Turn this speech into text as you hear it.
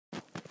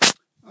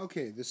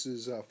Okay, this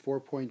is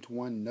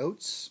 4.1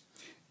 notes,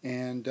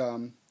 and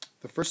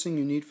the first thing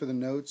you need for the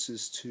notes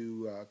is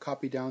to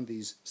copy down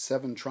these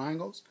 7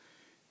 triangles.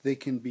 They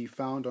can be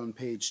found on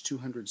page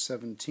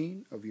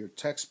 217 of your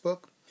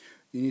textbook.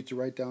 You need to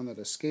write down that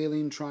a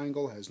scalene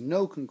triangle has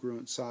no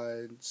congruent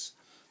sides.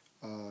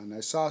 An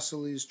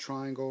isosceles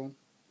triangle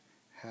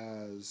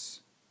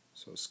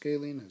so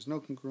scalene has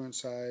no congruent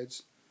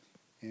sides,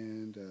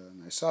 and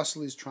an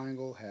isosceles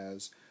triangle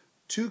has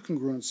 2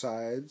 congruent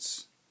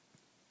sides.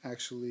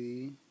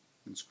 Actually,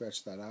 and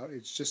scratch that out.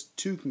 It's just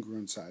 2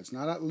 congruent sides,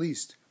 not at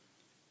least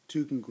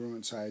 2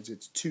 congruent sides.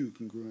 It's 2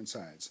 congruent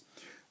sides.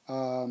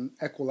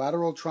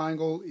 Equilateral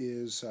triangle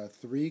is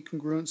 3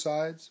 congruent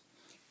sides,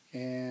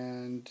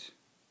 and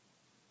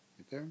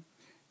right there,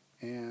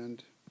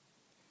 and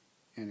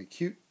an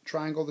acute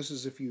triangle. This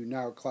is if you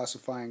now are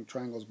classifying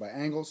triangles by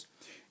angles.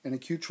 An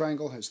acute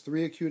triangle has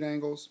 3 acute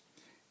angles,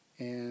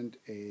 and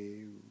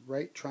a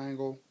right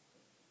triangle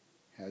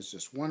has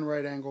just 1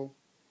 right angle.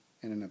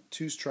 And an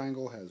obtuse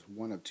triangle has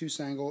 1 obtuse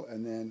angle,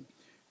 and then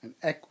an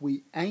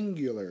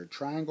equiangular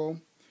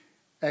triangle.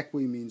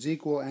 Equi means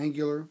equal,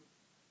 angular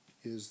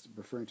is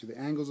referring to the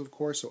angles, of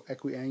course, so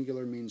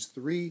equiangular means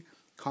 3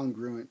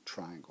 congruent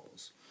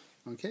triangles.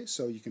 Okay,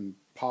 so you can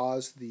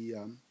pause the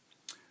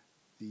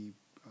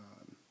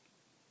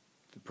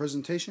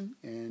presentation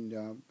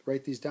and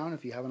write these down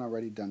if you haven't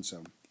already done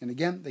so. And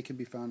again, they can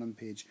be found on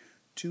page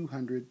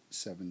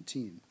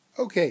 217.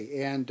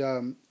 Okay,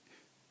 and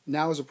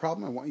now is a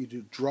problem. I want you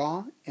to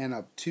draw an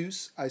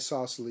obtuse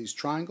isosceles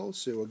triangle.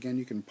 So again,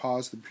 you can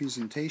pause the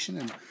presentation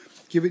and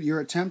give it your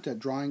attempt at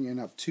drawing an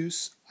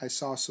obtuse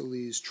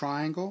isosceles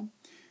triangle.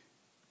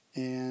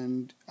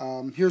 And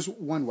here's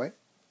one way.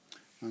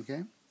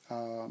 Okay,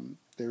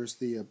 there's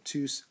the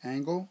obtuse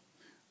angle,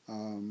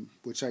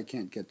 which I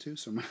can't get to,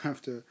 so I'm going to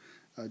have to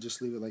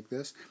just leave it like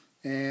this.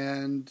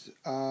 And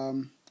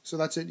so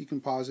that's it. You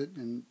can pause it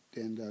and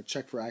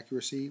check for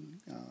accuracy.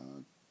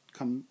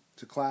 Come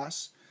to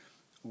class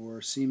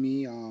or see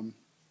me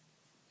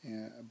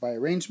by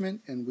arrangement,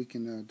 and we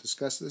can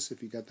discuss this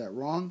if you got that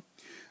wrong.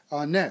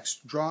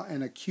 Next, draw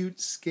an acute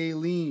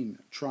scalene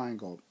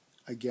triangle.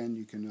 Again,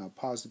 you can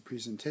pause the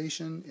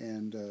presentation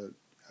and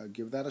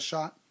give that a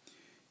shot.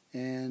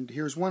 And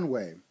here's one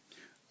way.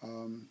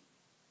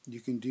 You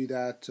can do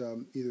that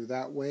either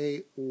that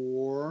way,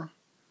 or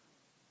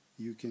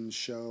you can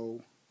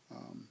show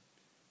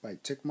by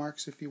tick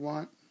marks if you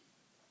want.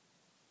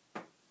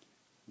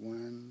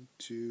 1,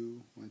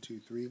 2, 1, 2,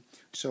 3,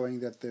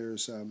 showing that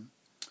there's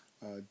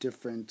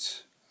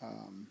different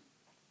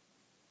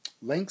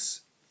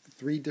lengths,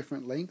 3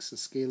 different lengths. A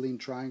scalene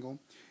triangle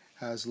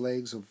has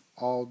legs of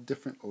all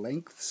different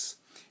lengths.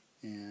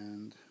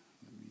 And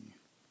let me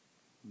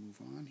move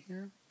on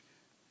here.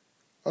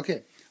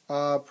 Okay,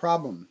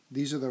 problem.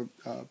 These are the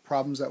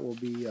problems that will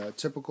be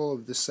typical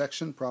of this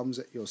section, problems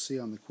that you'll see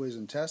on the quiz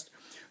and test.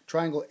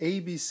 Triangle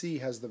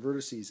ABC has the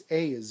vertices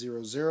A is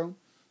 0, 0,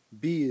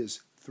 B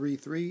is 3,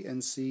 3,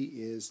 and C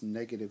is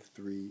negative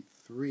 3,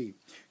 3.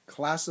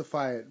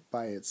 Classify it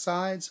by its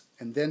sides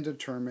and then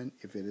determine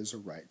if it is a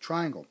right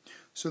triangle.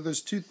 So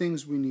there's 2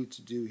 things we need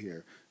to do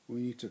here. We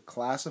need to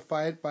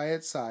classify it by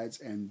its sides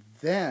and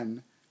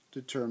then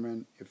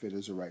determine if it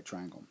is a right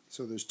triangle.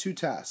 So there's 2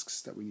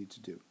 tasks that we need to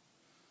do.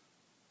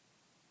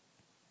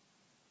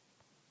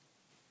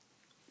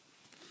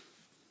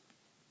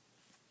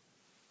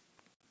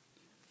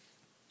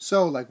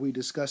 So like we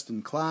discussed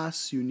in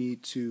class, you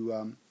need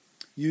to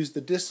use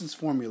the distance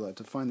formula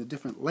to find the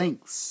different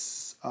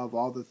lengths of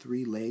all the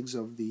 3 legs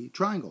of the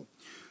triangle.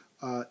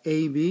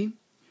 AB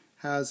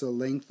has a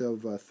length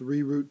of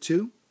 3 root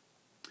 2,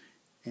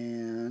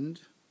 and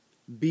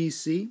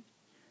BC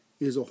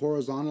is a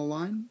horizontal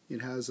line.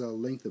 It has a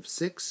length of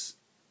 6.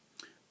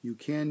 You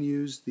can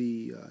use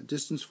the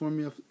distance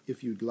formula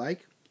if you'd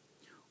like,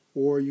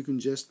 or you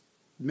can just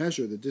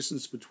measure the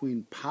distance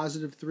between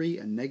positive 3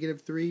 and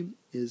negative 3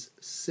 is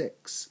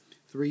 6.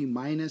 3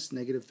 minus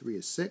negative 3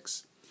 is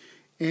 6.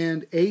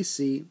 And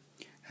AC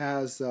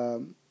has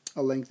a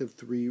length of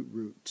 3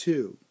 root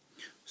 2.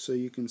 So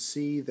you can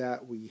see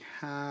that we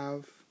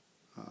have,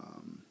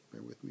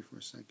 bear with me for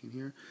a second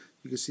here,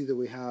 you can see that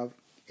we have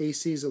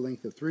AC is a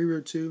length of 3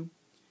 root 2.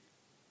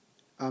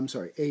 I'm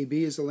sorry,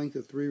 AB is a length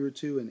of 3 root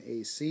 2 and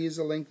AC is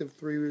a length of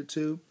 3 root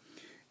 2.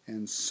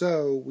 And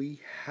so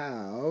we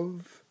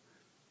have,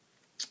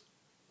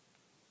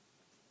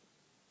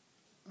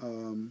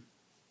 oh,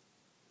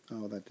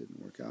 that didn't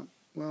work out.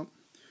 Well,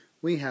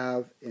 we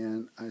have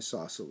an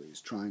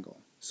isosceles triangle.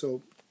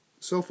 So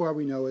far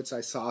we know it's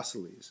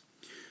isosceles.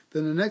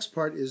 Then the next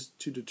part is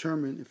to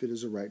determine if it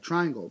is a right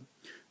triangle.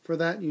 For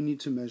that, you need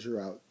to measure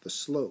out the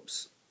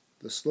slopes.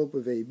 The slope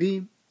of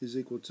AB is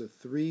equal to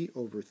 3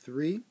 over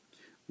 3,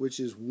 which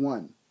is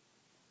 1.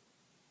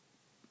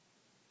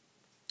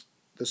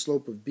 The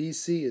slope of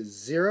BC is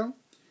 0,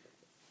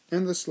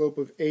 and the slope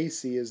of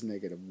AC is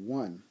negative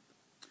 1.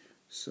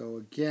 So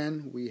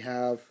again, we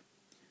have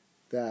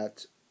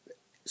that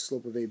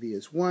slope of AB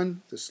is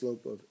 1, the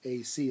slope of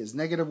AC is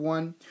negative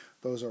 1.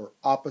 Those are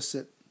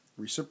opposite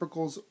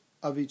reciprocals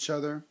of each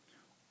other,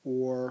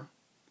 or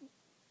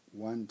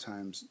 1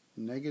 times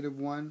negative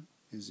 1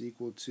 is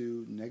equal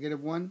to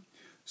negative 1.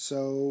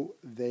 So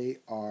they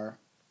are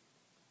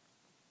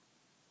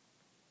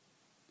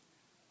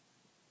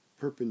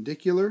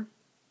perpendicular.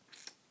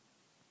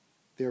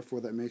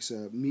 Therefore, that meets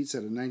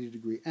at a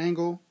 90-degree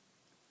angle,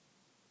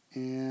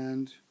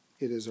 and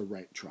it is a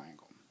right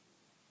triangle.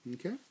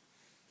 Okay?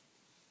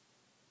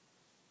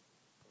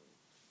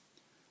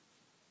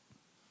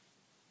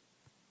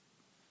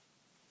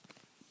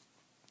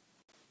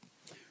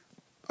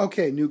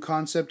 Okay, new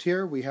concept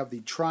here. We have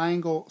the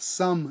triangle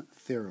sum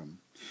theorem.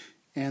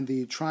 And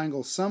the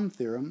triangle sum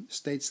theorem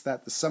states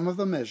that the sum of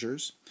the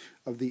measures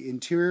of the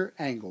interior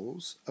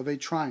angles of a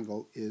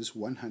triangle is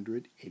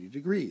 180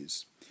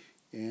 degrees.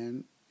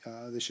 And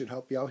this should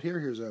help you out here.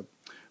 Here's a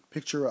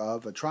picture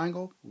of a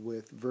triangle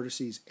with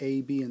vertices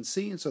A, B, and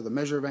C. And so the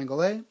measure of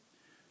angle A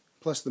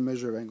plus the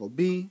measure of angle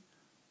B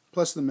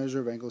plus the measure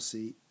of angle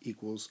C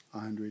equals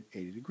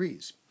 180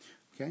 degrees.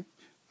 Okay?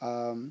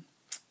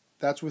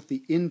 That's with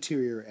the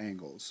interior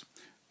angles.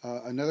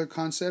 Another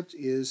concept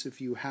is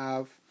if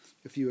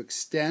you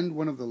extend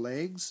one of the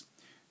legs,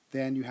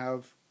 then you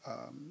have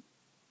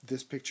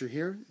this picture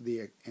here,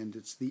 and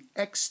it's the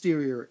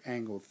exterior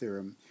angle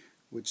theorem,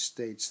 which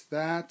states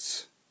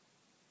that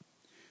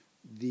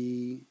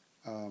the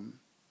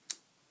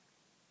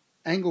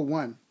angle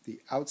 1, the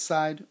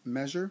outside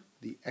measure,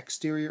 the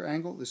exterior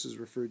angle, this is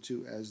referred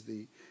to as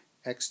the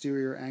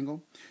exterior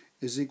angle,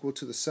 is equal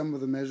to the sum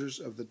of the measures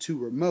of the two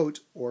remote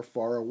or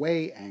far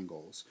away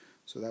angles.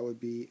 So that would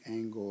be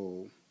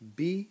angle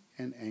B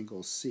and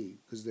angle C,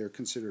 because they're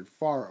considered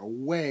far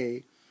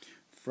away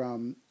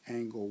from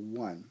angle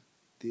 1.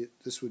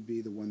 This would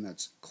be the one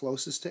that's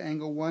closest to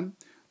angle 1,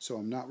 so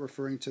I'm not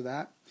referring to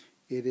that.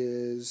 It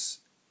is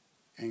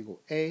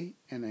angle A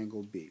and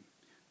angle B.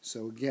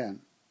 So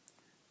again,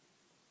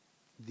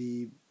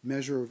 the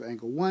measure of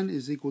angle 1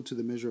 is equal to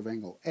the measure of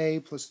angle A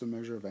plus the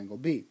measure of angle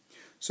B.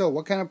 So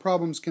what kind of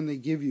problems can they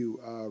give you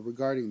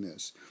regarding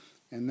this?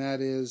 And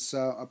that is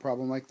a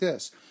problem like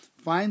this.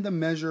 Find the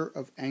measure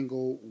of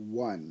angle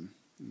 1.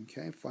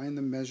 Okay, find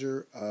the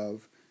measure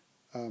of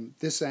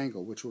this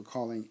angle, which we're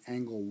calling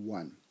angle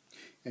 1.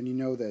 And you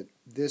know that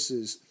this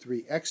is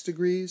 3x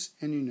degrees,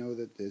 and you know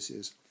that this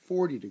is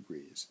 40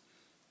 degrees.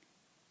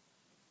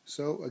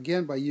 So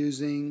again, by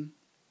using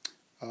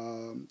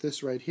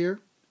this right here,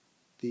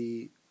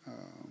 by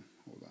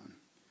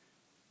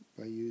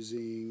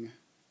using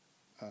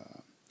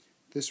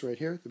this right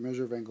here, the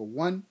measure of angle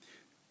 1,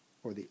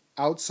 or the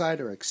outside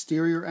or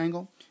exterior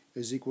angle,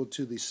 is equal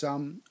to the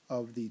sum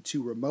of the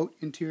two remote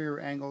interior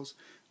angles.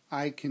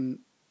 I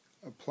can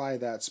apply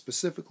that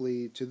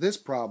specifically to this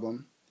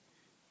problem,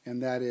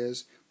 and that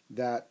is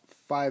that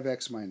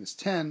 5x minus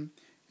 10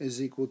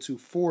 is equal to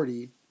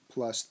 40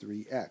 plus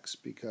 3x,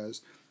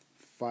 because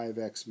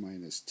 5x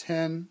minus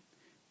 10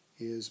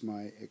 is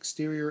my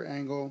exterior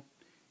angle,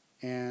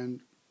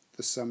 and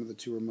the sum of the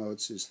two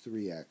remotes is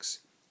 3x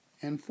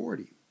and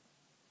 40.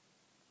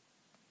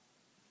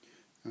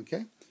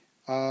 Okay,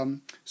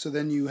 so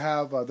then you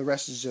have, the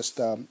rest is just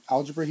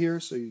algebra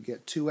here, so you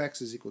get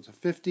 2x is equal to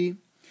 50,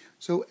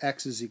 so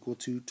x is equal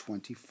to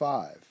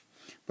 25.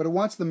 But it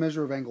wants the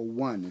measure of angle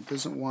 1. It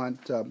doesn't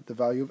want the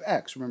value of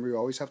x. Remember, you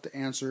always have to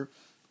answer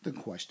the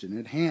question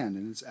at hand,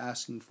 and it's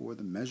asking for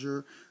the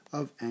measure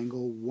of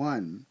angle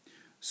 1.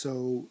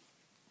 So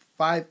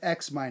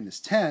 5x minus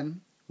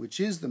 10, which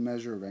is the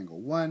measure of angle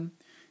 1,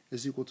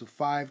 is equal to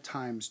 5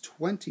 times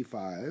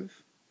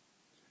 25,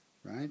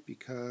 right?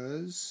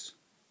 Because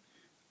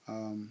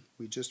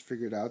we just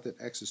figured out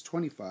that x is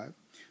 25.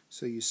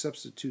 So you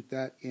substitute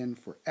that in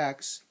for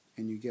x,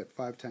 and you get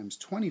 5 times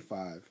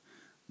 25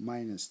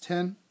 minus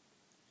 10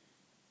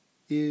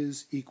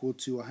 is equal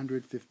to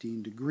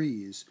 115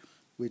 degrees,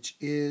 which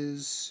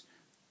is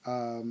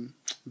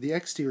the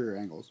exterior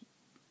angle,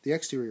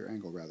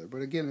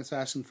 but again, it's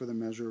asking for the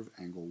measure of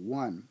angle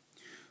 1.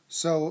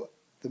 So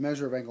the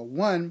measure of angle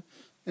 1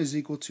 is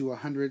equal to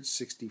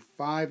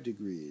 165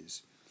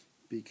 degrees,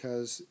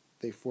 because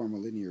they form a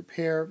linear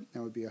pair.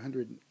 That would be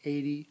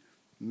 180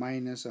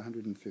 minus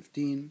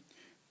 115,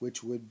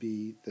 which would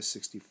be the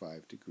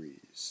 65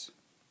 degrees.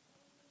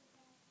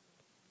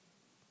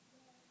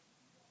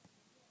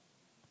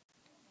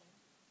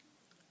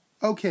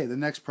 Okay, the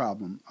next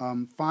problem.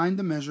 Find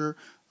the measure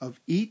of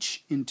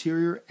each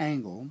interior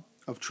angle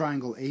of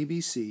triangle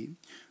ABC,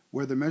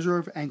 where the measure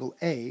of angle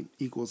A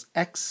equals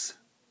x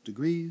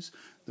degrees,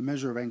 the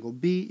measure of angle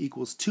B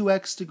equals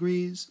 2x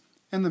degrees,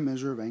 and the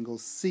measure of angle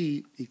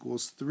C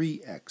equals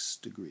 3x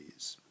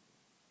degrees.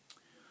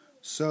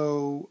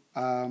 So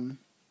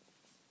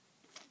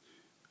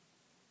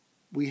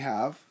we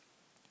have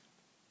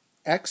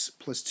x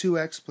plus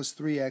 2x plus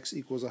 3x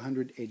equals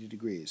 180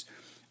 degrees.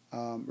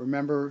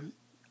 Remember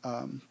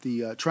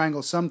the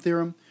triangle sum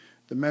theorem,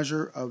 the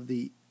measure of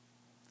the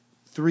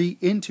three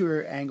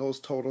interior angles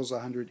totals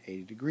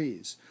 180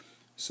 degrees.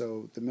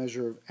 So the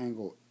measure of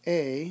angle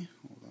A,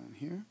 hold on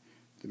here,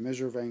 the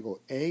measure of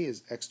angle A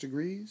is x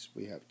degrees,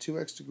 we have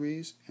 2x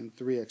degrees, and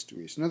 3x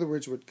degrees. In other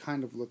words, it would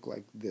kind of look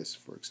like this,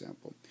 for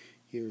example.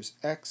 Here's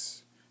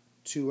x,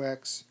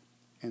 2x,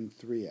 and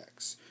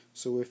 3x.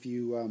 So if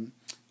you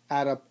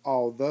add up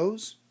all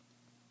those,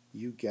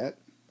 you get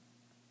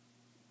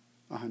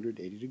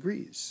 180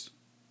 degrees.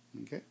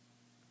 Okay?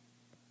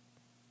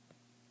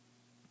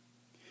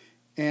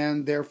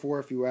 And therefore,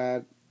 if you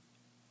add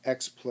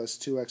x plus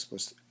 2x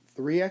plus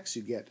 3x,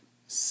 you get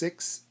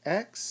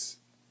 6x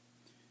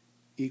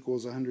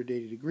equals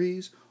 180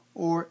 degrees,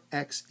 or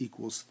x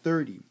equals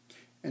 30.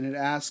 And it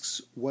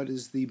asks what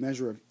is the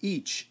measure of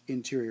each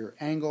interior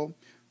angle.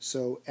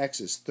 So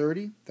x is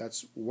 30.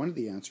 That's one of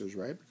the answers,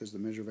 right? Because the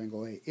measure of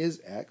angle A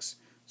is x.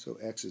 So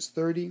x is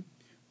 30,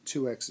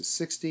 2x is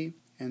 60,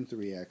 and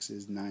 3x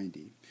is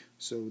 90.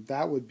 So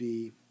that would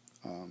be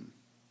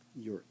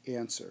your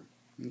answer.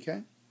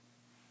 Okay?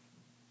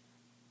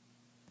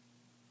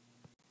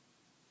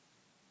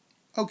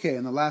 Okay,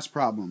 and the last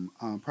problem,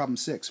 problem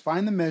 6.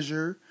 Find the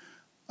measure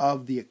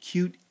of the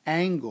acute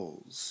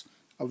angles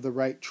of the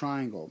right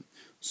triangle.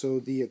 So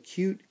the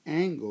acute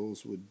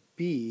angles would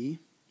be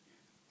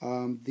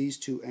these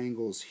two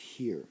angles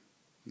here.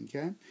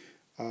 Okay?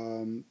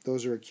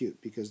 Those are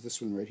acute because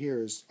this one right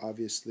here is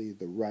obviously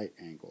the right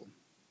angle.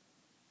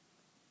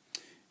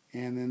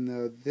 And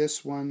then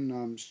this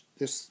one,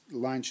 this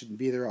line shouldn't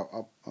be there.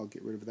 I'll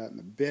get rid of that in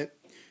a bit.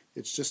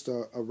 It's just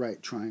a right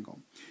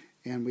triangle.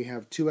 And we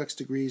have 2x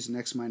degrees and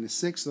x minus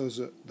 6. Those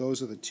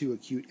are the two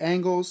acute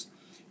angles.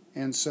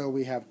 And so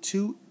we have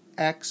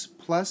 2x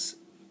plus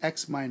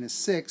x minus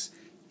 6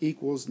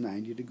 equals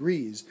 90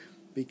 degrees.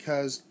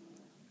 Because,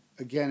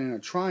 again, in a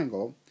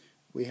triangle,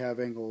 we have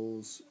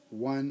angles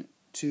 1,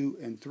 2,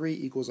 and 3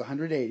 equals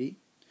 180.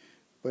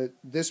 But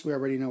this we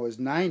already know is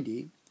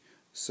 90.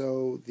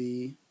 So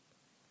the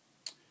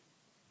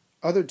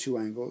other two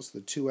angles, the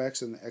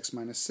 2x and the x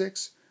minus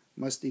 6,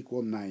 must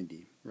equal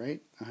 90,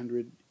 right?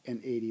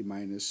 180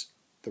 minus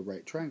the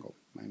right triangle,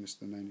 minus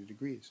the 90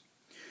 degrees.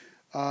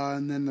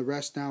 And then the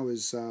rest now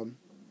is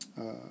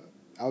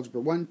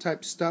Algebra 1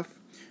 type stuff.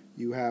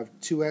 You have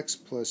 2x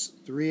plus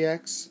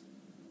 3x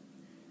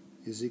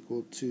is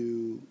equal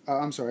to,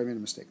 I'm sorry, I made a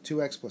mistake.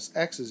 2x plus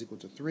x is equal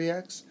to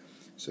 3x.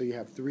 So you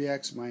have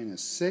 3x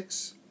minus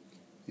 6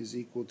 is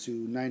equal to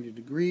 90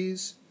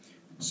 degrees.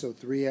 So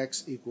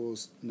 3x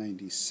equals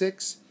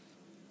 96.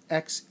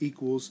 X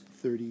equals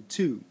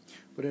 32.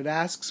 But it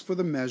asks for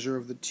the measure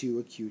of the two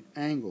acute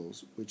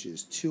angles, which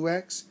is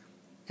 2x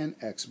and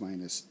x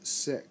minus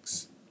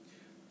 6.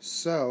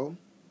 So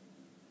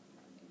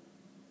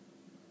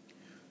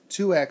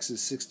 2x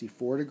is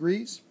 64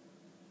 degrees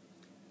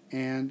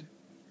and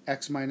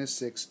x minus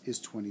 6 is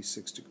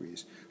 26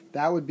 degrees.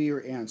 That would be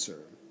your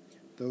answer.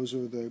 Those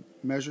are the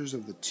measures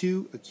of the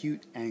two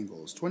acute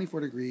angles,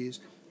 24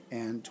 degrees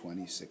and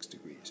 26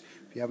 degrees.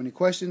 If you have any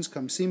questions,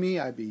 come see me.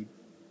 I'd be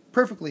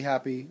perfectly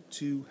happy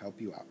to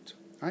help you out.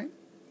 All right?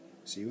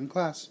 See you in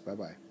class.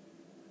 Bye-bye.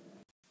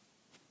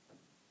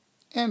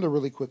 And a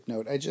really quick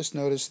note. I just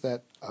noticed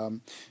that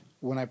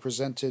when I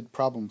presented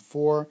problem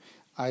 4,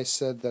 I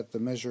said that the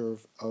measure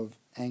of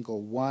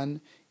angle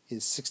 1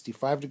 is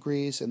 65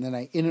 degrees, and then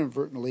I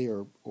inadvertently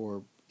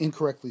or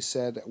incorrectly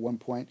said at one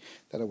point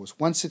that it was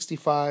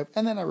 165,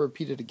 and then I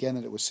repeated again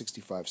that it was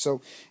 65.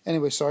 So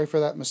anyway, sorry for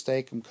that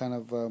mistake. I'm kind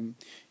of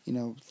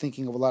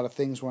thinking of a lot of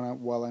things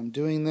while I'm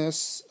doing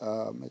this.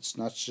 It's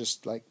not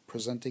just like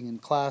presenting in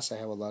class. I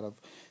have a lot of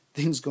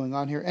things going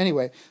on here.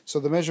 Anyway, so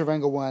the measure of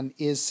angle 1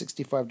 is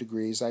 65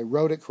 degrees. I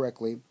wrote it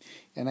correctly,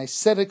 and I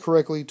said it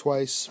correctly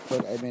twice,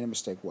 but I made a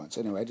mistake once.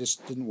 Anyway, I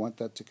just didn't want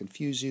that to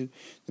confuse you.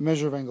 The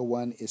measure of angle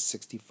 1 is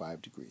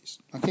 65 degrees.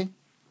 Okay?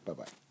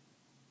 Bye-bye.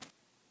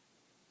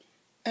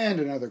 And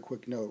another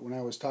quick note, when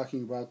I was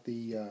talking about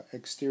the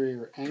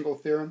exterior angle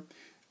theorem,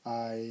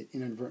 I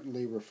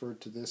inadvertently referred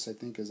to this, I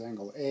think, as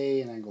angle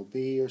A and angle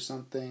B or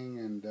something,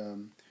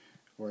 and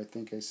or I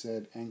think I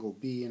said angle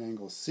B and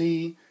angle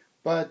C,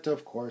 but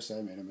of course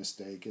I made a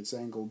mistake. It's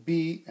angle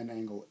B and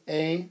angle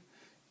A,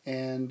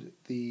 and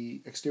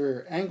the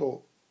exterior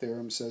angle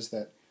theorem says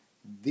that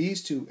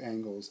these two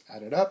angles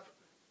added up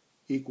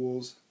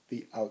equals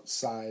the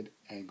outside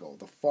angle,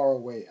 the far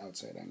away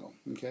outside angle.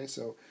 Okay,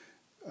 so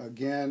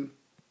again,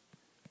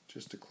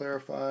 just to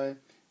clarify,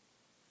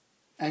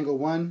 angle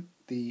 1,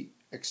 the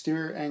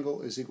exterior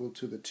angle is equal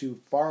to the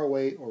two far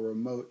away or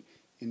remote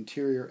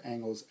interior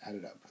angles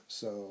added up.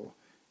 So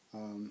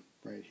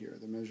right here,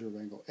 the measure of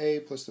angle A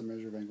plus the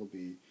measure of angle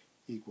B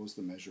equals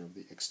the measure of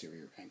the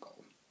exterior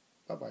angle.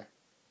 Bye-bye.